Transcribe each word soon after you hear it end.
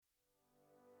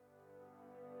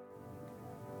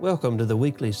Welcome to the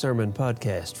weekly sermon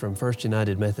podcast from First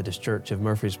United Methodist Church of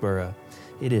Murfreesboro.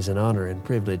 It is an honor and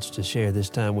privilege to share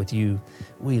this time with you.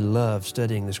 We love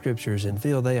studying the Scriptures and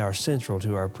feel they are central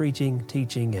to our preaching,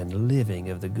 teaching, and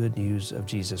living of the good news of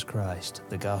Jesus Christ,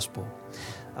 the gospel.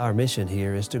 Our mission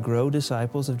here is to grow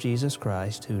disciples of Jesus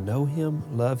Christ who know Him,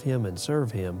 love Him, and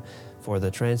serve Him for the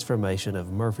transformation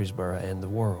of Murfreesboro and the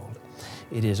world.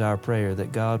 It is our prayer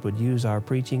that God would use our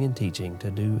preaching and teaching to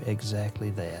do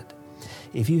exactly that.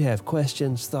 If you have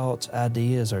questions, thoughts,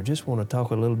 ideas, or just want to talk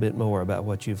a little bit more about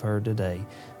what you've heard today,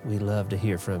 we love to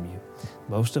hear from you.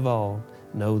 Most of all,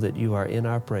 know that you are in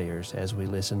our prayers as we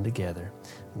listen together.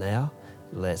 Now,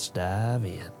 let's dive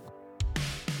in.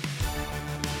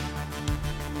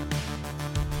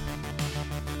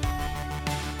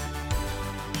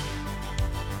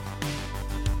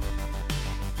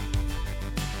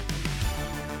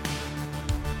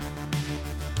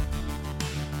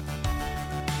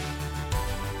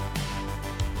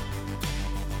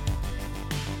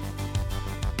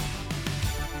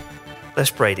 Let's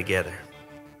pray together.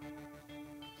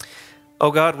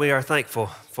 Oh God, we are thankful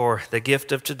for the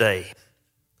gift of today.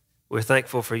 We're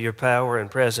thankful for your power and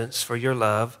presence, for your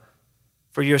love,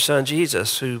 for your Son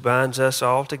Jesus, who binds us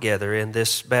all together in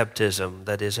this baptism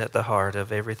that is at the heart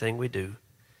of everything we do.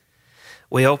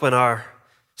 We open our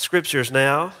Scriptures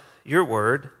now, your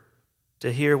word,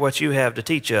 to hear what you have to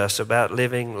teach us about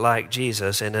living like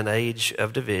Jesus in an age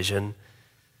of division.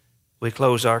 We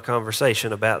close our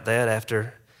conversation about that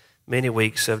after many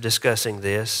weeks of discussing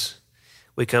this.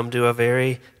 We come to a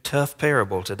very tough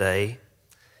parable today.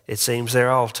 It seems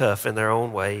they're all tough in their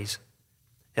own ways.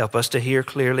 Help us to hear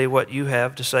clearly what you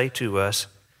have to say to us.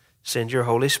 Send your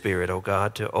Holy Spirit, O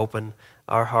God, to open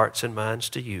our hearts and minds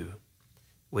to you.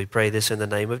 We pray this in the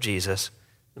name of Jesus.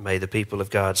 May the people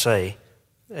of God say,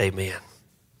 Amen.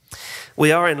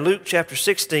 We are in Luke chapter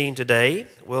 16 today.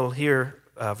 We'll hear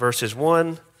verses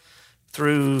 1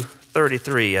 through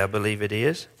 33, I believe it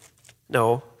is.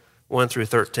 No, 1 through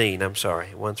 13,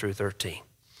 1 through 13.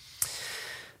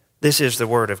 This is the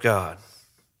word of God.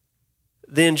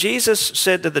 Then Jesus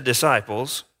said to the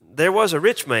disciples, "There was a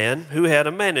rich man who had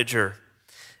a manager,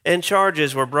 and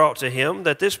charges were brought to him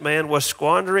that this man was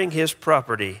squandering his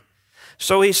property.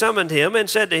 So he summoned him and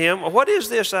said to him, 'What is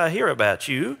this I hear about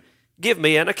you? Give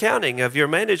me an accounting of your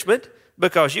management,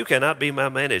 because you cannot be my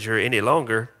manager any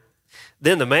longer.'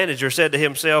 Then the manager said to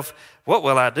himself, 'What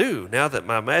will I do now that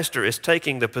my master is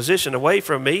taking the position away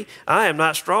from me? I am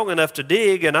not strong enough to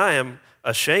dig, and I am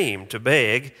ashamed to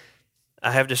beg.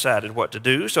 I have decided what to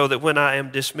do so that when I am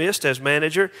dismissed as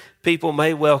manager, people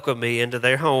may welcome me into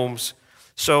their homes.'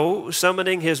 So,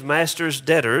 summoning his master's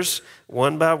debtors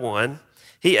one by one,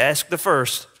 he asked the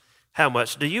first, 'How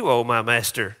much do you owe my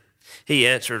master?' He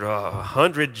answered,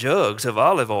 100 jugs of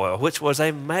olive oil, which was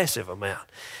a massive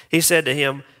amount. He said to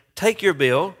him, 'Take your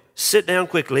bill, sit down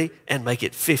quickly, and make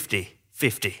it 50.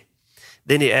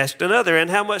 Then he asked another,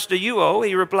 'And how much do you owe?'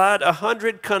 He replied,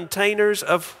 100 containers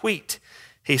of wheat.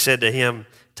 He said to him,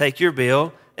 'Take your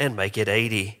bill and make it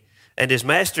 80. And his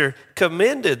master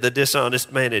commended the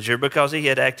dishonest manager because he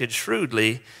had acted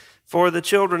shrewdly. For the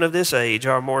children of this age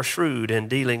are more shrewd in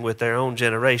dealing with their own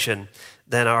generation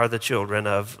than are the children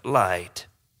of light.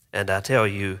 And I tell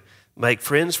you, make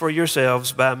friends for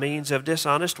yourselves by means of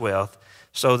dishonest wealth,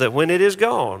 so that when it is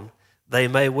gone, they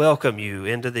may welcome you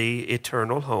into the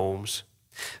eternal homes.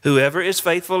 Whoever is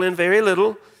faithful in very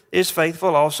little is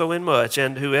faithful also in much,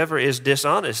 and whoever is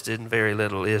dishonest in very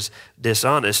little is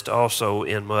dishonest also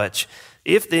in much.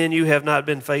 If then you have not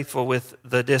been faithful with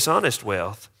the dishonest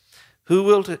wealth, who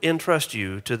will entrust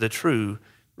you to the true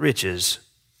riches?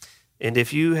 And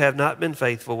if you have not been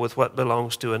faithful with what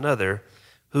belongs to another,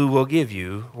 who will give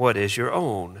you what is your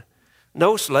own?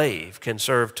 No slave can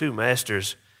serve two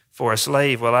masters, for a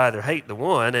slave will either hate the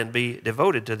one and be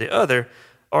devoted to the other,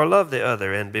 or love the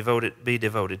other and be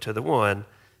devoted to the one.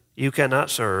 You cannot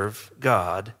serve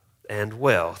God and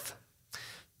wealth.'"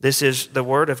 This is the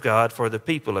word of God for the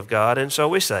people of God, and so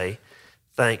we say,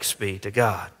 thanks be to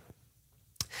God.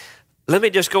 Let me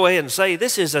just go ahead and say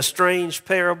this is a strange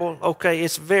parable. Okay,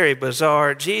 it's very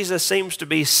bizarre. Jesus seems to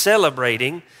be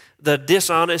celebrating the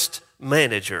dishonest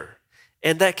manager.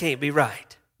 And that can't be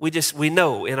right. We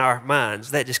know in our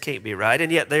minds that just can't be right.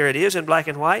 And yet there it is in black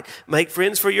and white. Make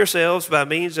friends for yourselves by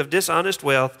means of dishonest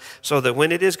wealth, so that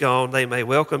when it is gone, they may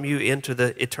welcome you into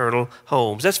the eternal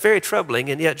homes. That's very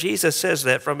troubling, and yet Jesus says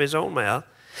that from his own mouth.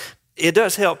 It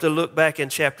does help to look back in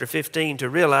chapter 15 to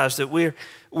realize that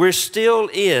we're still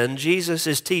in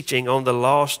Jesus' teaching on the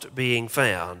lost being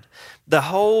found. The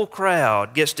whole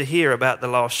crowd gets to hear about the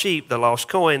lost sheep, the lost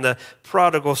coin, the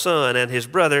prodigal son and his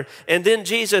brother. And then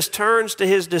Jesus turns to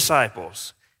his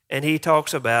disciples and he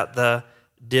talks about the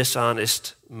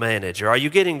dishonest manager. Are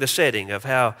you getting the setting of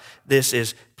how this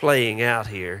is playing out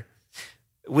here?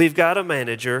 We've got a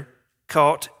manager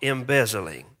caught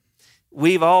embezzling.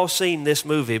 We've all seen this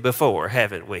movie before,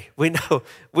 haven't we?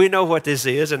 We know what this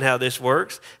is and how this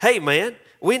works. Hey, man,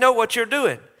 we know what you're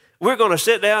doing. We're going to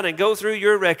sit down and go through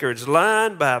your records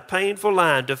line by painful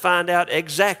line to find out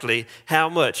exactly how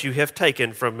much you have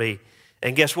taken from me.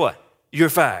 And guess what? You're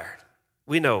fired.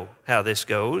 We know how this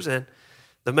goes. And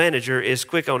the manager is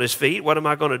quick on his feet. What am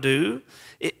I going to do?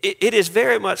 It is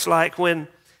very much like when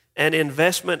an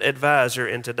investment advisor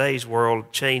in today's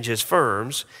world changes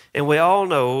firms, and we all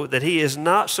know that he is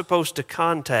not supposed to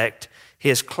contact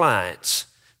his clients.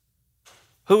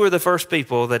 Who are the first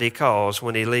people that he calls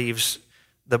when he leaves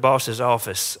the boss's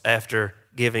office after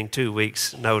giving 2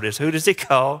 weeks' notice? Who does he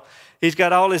call? He's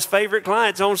got all his favorite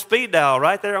clients on speed dial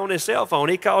right there on his cell phone.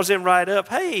 He calls him right up.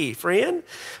 Hey, friend,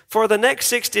 for the next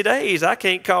 60 days, I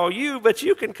can't call you, but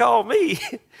you can call me.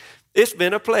 It's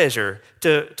been a pleasure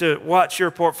to watch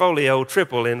your portfolio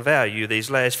triple in value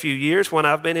these last few years when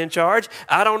I've been in charge.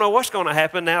 I don't know what's going to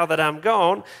happen now that I'm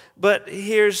gone, but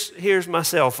here's my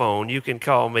cell phone. You can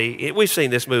call me. We've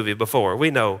seen this movie before.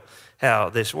 We know how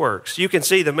this works. You can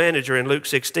see the manager in Luke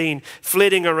 16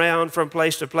 flitting around from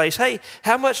place to place. Hey,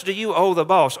 how much do you owe the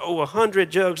boss? Oh, 100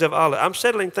 jugs of olive. I'm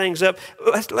settling things up.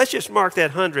 Let's just mark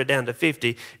that 100 down to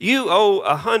 50. You owe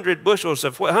 100 bushels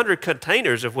of 100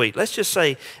 containers of wheat. Let's just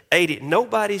say 80.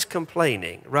 Nobody's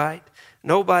complaining, right?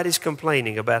 Nobody's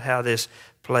complaining about how this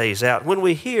plays out. When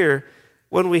we hear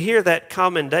that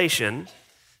commendation,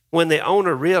 when the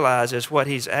owner realizes what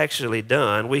he's actually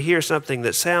done, we hear something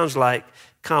that sounds like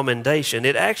commendation.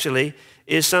 It actually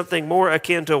is something more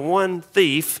akin to one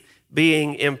thief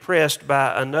being impressed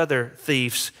by another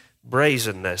thief's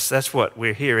brazenness. That's what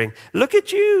we're hearing. Look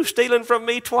at you stealing from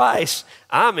me twice.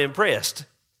 I'm impressed,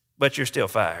 but you're still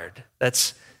fired.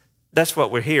 That's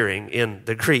what we're hearing in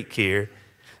the Greek here.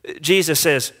 Jesus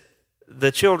says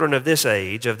the children of this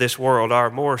age, of this world,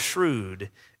 are more shrewd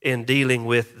in dealing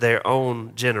with their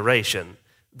own generation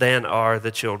than are the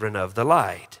children of the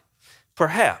light.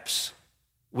 Perhaps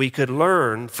we could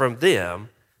learn from them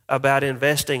about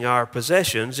investing our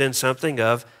possessions in something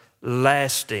of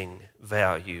lasting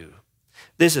value.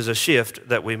 This is a shift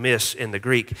that we miss in the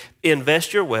Greek.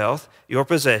 Invest your wealth, your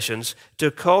possessions,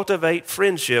 to cultivate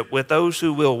friendship with those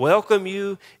who will welcome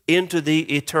you into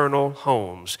the eternal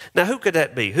homes. Now, who could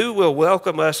that be? Who will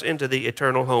welcome us into the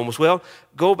eternal homes? Well,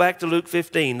 go back to Luke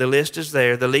 15. The list is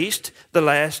there. The least, the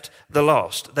last, the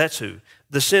lost. That's who.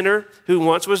 The sinner who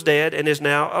once was dead and is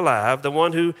now alive, the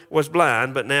one who was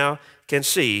blind but now can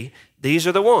see, these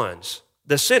are the ones.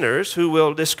 The sinners who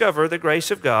will discover the grace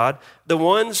of God, the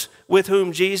ones with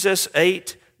whom Jesus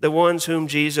ate, the ones whom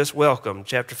Jesus welcomed.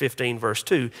 Chapter 15, verse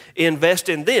 2. Invest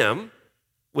in them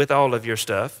with all of your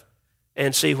stuff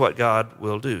and see what God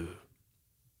will do.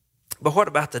 But what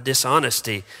about the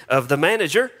dishonesty of the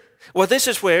manager? Well, this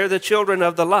is where the children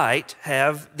of the light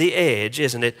have the edge,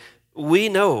 isn't it? We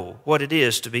know what it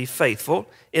is to be faithful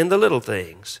in the little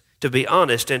things, to be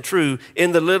honest and true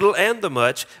in the little and the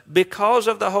much. Because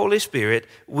of the Holy Spirit,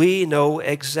 we know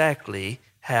exactly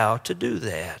how to do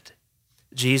that.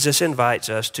 Jesus invites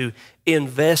us to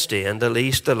invest in the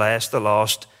least, the last, the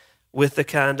lost, with the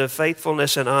kind of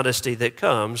faithfulness and honesty that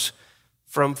comes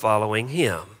from following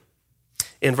Him.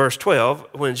 In verse 12,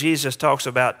 when Jesus talks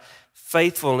about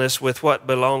faithfulness with what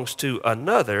belongs to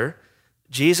another,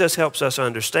 Jesus helps us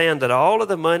understand that all of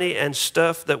the money and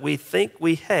stuff that we think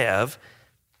we have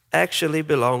actually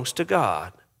belongs to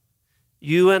God.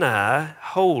 You and I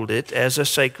hold it as a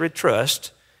sacred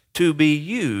trust to be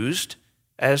used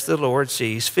as the Lord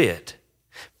sees fit.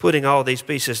 Putting all these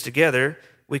pieces together,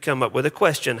 we come up with a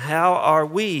question. How are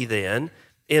we then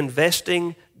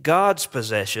investing God's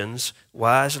possessions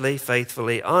wisely,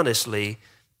 faithfully, honestly,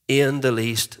 in the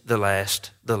least, the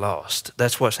last, the lost?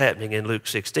 That's what's happening in Luke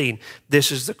 16.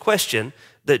 This is the question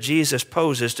that Jesus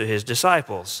poses to His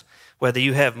disciples. Whether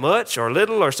you have much or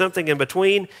little or something in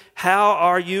between, how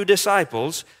are you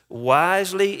disciples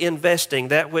wisely investing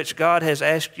that which God has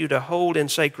asked you to hold in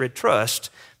sacred trust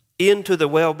into the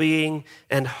well-being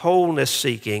and wholeness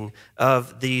seeking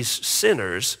of these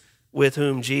sinners with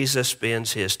whom Jesus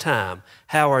spends His time?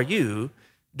 How are you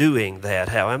doing that?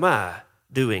 How am I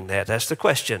doing that? That's the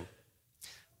question.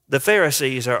 The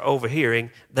Pharisees are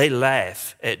overhearing. They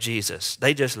laugh at Jesus.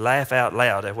 They just laugh out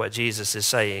loud at what Jesus is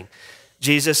saying.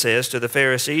 Jesus says to the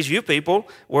Pharisees, you people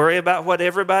worry about what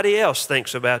everybody else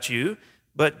thinks about you,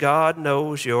 but God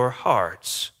knows your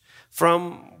hearts. For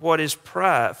what is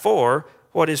prized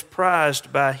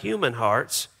by human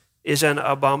hearts is an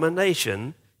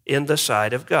abomination in the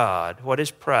sight of God. What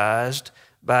is prized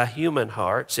by human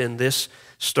hearts in this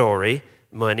story?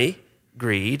 Money,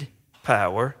 greed,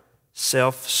 power,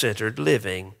 self-centered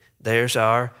living. There's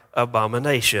our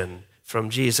abomination from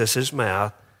Jesus'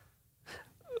 mouth.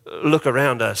 Look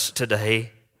around us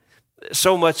today.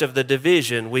 So much of the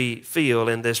division we feel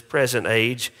in this present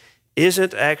age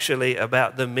isn't actually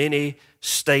about the many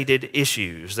stated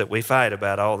issues that we fight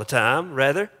about all the time.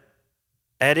 Rather,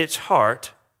 at its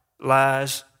heart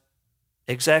lies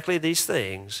exactly these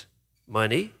things: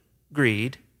 money,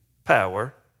 greed,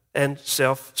 power, and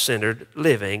self-centered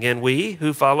living. And we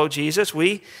who follow Jesus,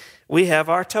 we have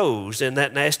our toes in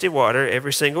that nasty water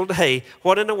every single day.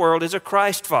 What in the world is a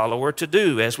Christ follower to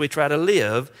do as we try to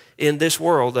live in this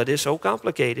world that is so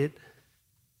complicated?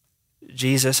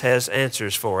 Jesus has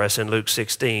answers for us in Luke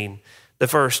 16. The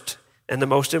first and the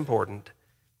most important,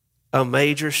 a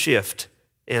major shift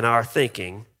in our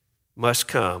thinking must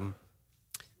come.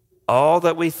 All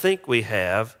that we think we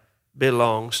have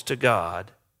belongs to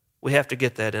God. We have to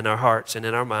get that in our hearts and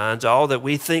in our minds. All that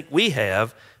we think we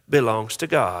have belongs to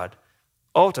God.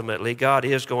 Ultimately, God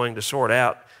is going to sort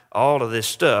out all of this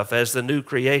stuff as the new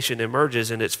creation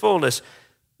emerges in its fullness.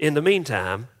 In the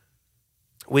meantime,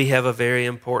 we have a very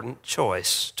important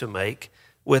choice to make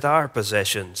with our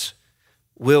possessions.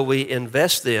 Will we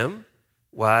invest them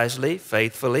wisely,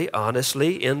 faithfully,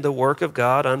 honestly in the work of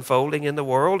God unfolding in the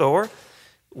world, or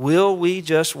will we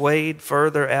just wade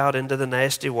further out into the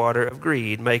nasty water of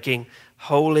greed, making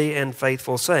holy and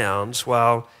faithful sounds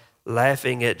while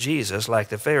laughing at Jesus like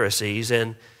the Pharisees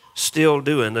and still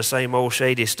doing the same old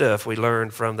shady stuff we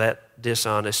learned from that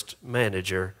dishonest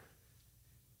manager?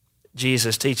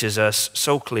 Jesus teaches us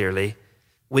so clearly,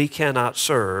 we cannot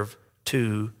serve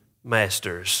two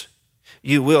masters.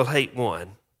 You will hate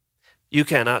one. You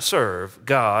cannot serve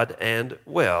God and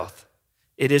wealth.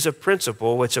 It is a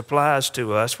principle which applies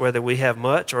to us whether we have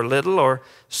much or little or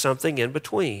something in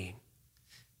between.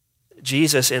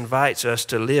 Jesus invites us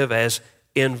to live as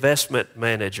investment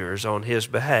managers on his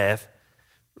behalf,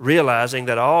 realizing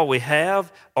that all we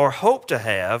have or hope to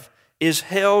have is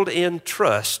held in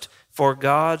trust for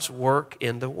God's work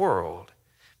in the world.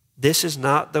 This is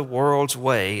not the world's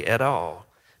way at all,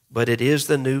 but it is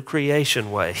the new creation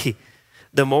way.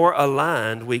 The more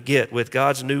aligned we get with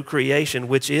God's new creation,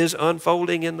 which is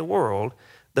unfolding in the world,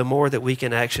 the more that we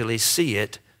can actually see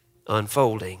it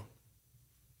unfolding.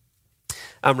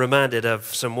 I'm reminded of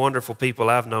some wonderful people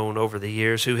I've known over the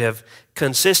years who have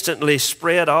consistently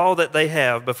spread all that they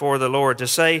have before the Lord to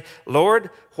say, Lord,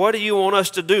 what do you want us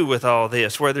to do with all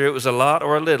this? Whether it was a lot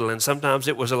or a little, and sometimes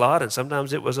it was a lot and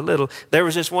sometimes it was a little. There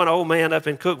was this one old man up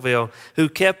in Cookeville who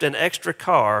kept an extra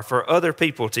car for other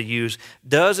people to use.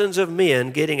 Dozens of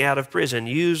men getting out of prison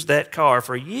used that car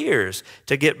for years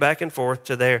to get back and forth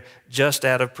to their just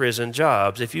out of prison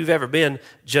jobs. If you've ever been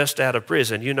just out of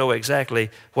prison, you know exactly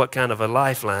what kind of a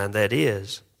lifeline that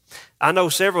is. I know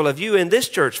several of you in this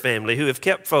church family who have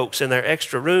kept folks in their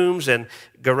extra rooms and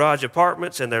garage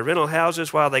apartments and their rental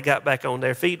houses while they got back on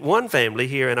their feet. One family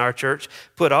here in our church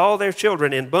put all their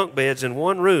children in bunk beds in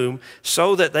one room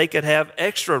so that they could have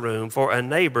extra room for a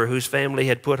neighbor whose family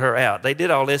had put her out. They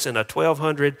did all this in a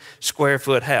 1,200 square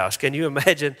foot house. Can you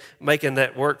imagine making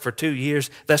that work for 2 years?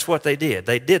 That's what they did.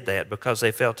 They did that because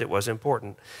they felt it was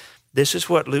important. This is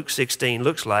what Luke 16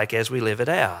 looks like as we live it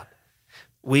out.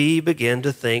 We begin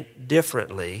to think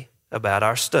differently about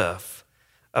our stuff,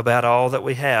 about all that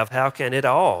we have. How can it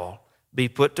all be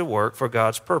put to work for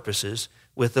God's purposes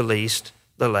with the least,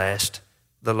 the last,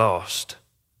 the lost?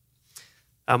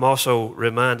 I'm also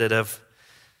reminded of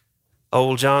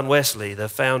old John Wesley, the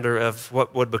founder of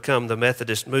what would become the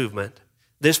Methodist movement.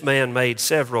 This man made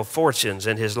several fortunes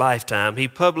in his lifetime. He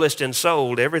published and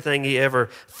sold everything he ever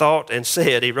thought and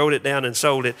said. He wrote it down and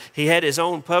sold it. He had his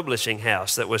own publishing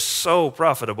house that was so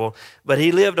profitable, but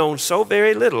he lived on so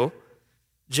very little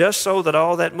just so that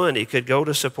all that money could go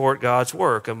to support God's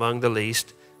work among the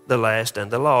least, the last,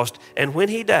 and the lost. And when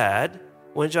he died,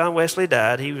 when John Wesley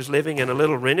died, he was living in a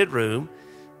little rented room.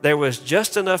 There was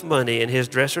just enough money in his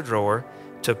dresser drawer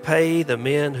to pay the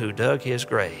men who dug his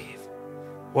grave.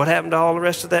 What happened to all the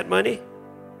rest of that money?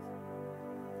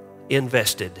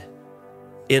 Invested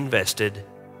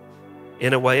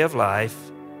in a way of life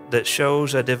that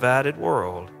shows a divided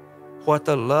world what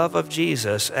the love of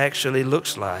Jesus actually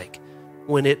looks like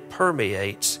when it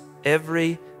permeates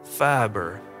every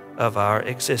fiber of our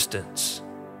existence.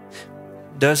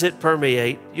 Does it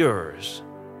permeate yours?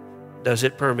 Does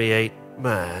it permeate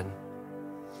mine?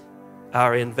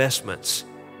 Our investments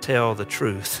tell the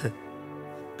truth.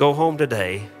 Go home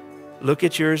today, look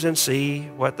at yours and see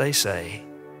what they say.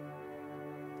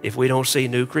 If we don't see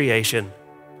new creation,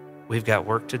 we've got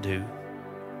work to do.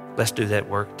 Let's do that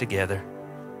work together.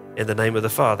 In the name of the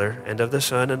Father, and of the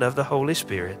Son, and of the Holy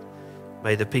Spirit,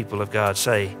 may the people of God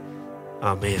say,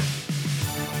 Amen.